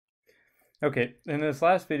Okay, in this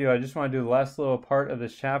last video, I just want to do the last little part of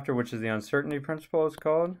this chapter, which is the uncertainty principle, it's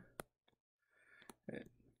called.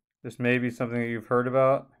 This may be something that you've heard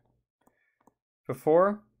about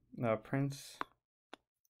before.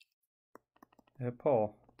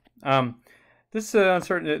 Paul. This is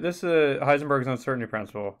Heisenberg's uncertainty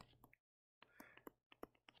principle.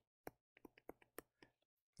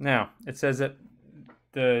 Now, it says that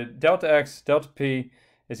the delta x, delta p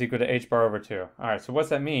is equal to h bar over 2. All right, so what's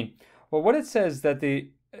that mean? Well, what it says is that the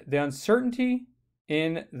uncertainty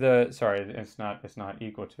in the, sorry, it's not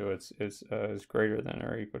equal to, it's greater than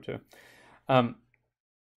or equal to.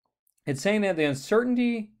 It's saying that the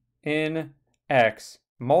uncertainty in x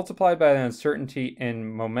multiplied by the uncertainty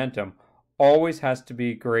in momentum always has to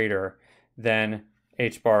be greater than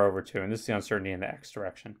h bar over 2, and this is the uncertainty in the x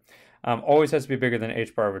direction. Always has to be bigger than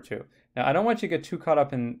h bar over 2. Now, I don't want you to get too caught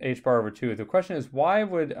up in h bar over 2. The question is, why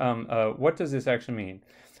would, what does this actually mean?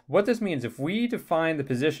 What this means, if we define the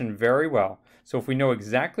position very well, so if we know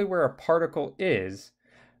exactly where a particle is,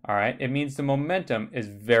 all right, it means the momentum is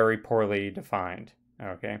very poorly defined.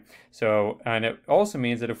 Okay, so, and it also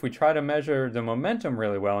means that if we try to measure the momentum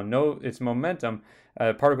really well and know its momentum,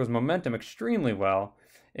 particle's momentum extremely well,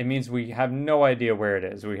 it means we have no idea where it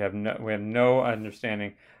is. We have no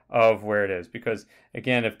understanding of where it is, because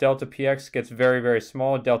again, if delta px gets very, very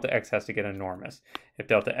small, delta x has to get enormous. If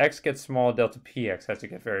delta x gets small, delta px has to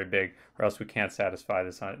get very big, or else we can't satisfy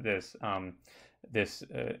this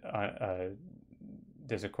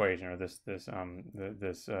equation, or this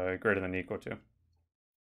greater than or equal to.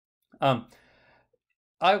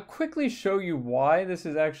 I'll quickly show you why this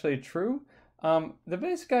is actually true. The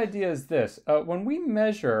basic idea is this. When we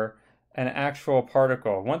measure an actual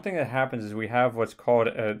particle, one thing that happens is we have what's called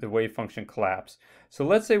the wave function collapse. So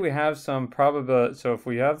let's say we have some probability. So if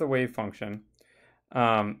we have the wave function,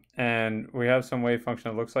 and we have some wave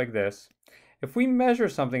function that looks like this, if we measure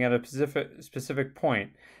something at a specific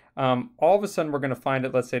point, all of a sudden we're going to find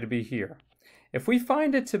it, let's say, to be here. If we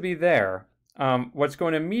find it to be there, what's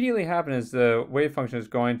going to immediately happen is the wave function is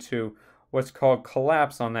going to what's called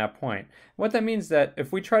collapse on that point. What that means is that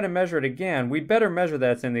if we try to measure it again, we better measure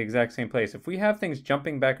that it's in the exact same place. If we have things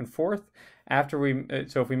jumping back and forth after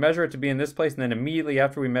so if we measure it to be in this place and then immediately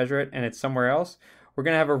after we measure it and it's somewhere else, we're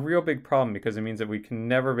going to have a real big problem, because it means that we can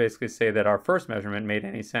never basically say that our first measurement made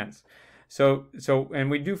any sense. And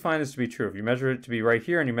we do find this to be true. If you measure it to be right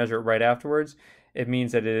here and you measure it right afterwards, it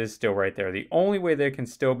means that it is still right there. The only way that it can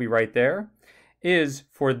still be right there is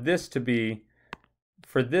for this to be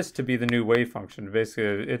the new wave function.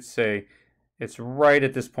 Basically, it's right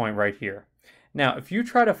at this point right here. Now, if you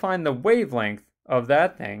try to find the wavelength of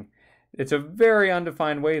that thing, it's a very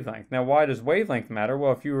undefined wavelength. Now, why does wavelength matter?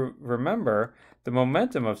 Well, if you remember, the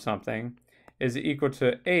momentum of something is equal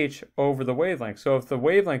to h over the wavelength. So if the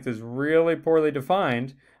wavelength is really poorly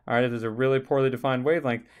defined, all right, if there's a really poorly defined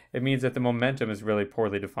wavelength, it means that the momentum is really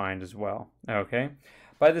poorly defined as well. Okay.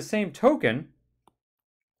 By the same token,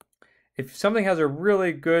 if something has a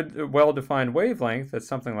really good, well-defined wavelength, that's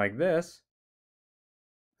something like this.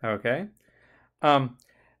 Okay.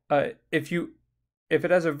 If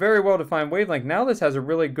it has a very well-defined wavelength, now this has a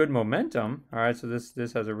really good momentum. All right, so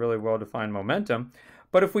this has a really well-defined momentum.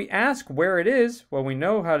 But if we ask where it is, well, we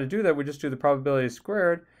know how to do that. We just do the probability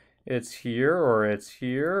squared. It's here, or it's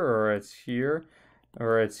here, or it's here,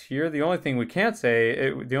 or it's here. The only thing we can't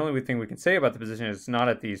say, the only thing we can say about the position is it's not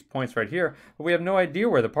at these points right here. But we have no idea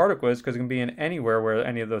where the particle is, because it can be in anywhere where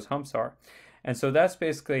any of those humps are. And so that's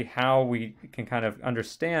basically how we can kind of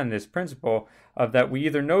understand this principle of that we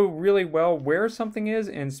either know really well where something is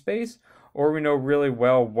in space, or we know really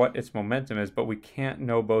well what its momentum is, but we can't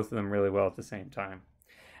know both of them really well at the same time.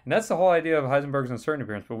 And that's the whole idea of Heisenberg's uncertainty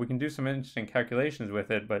principle. We can do some interesting calculations with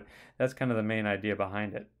it, but that's kind of the main idea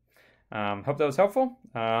behind it. Hope that was helpful.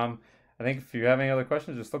 I think if you have any other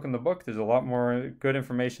questions, just look in the book. There's a lot more good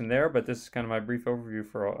information there, but this is kind of my brief overview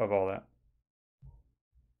of all that.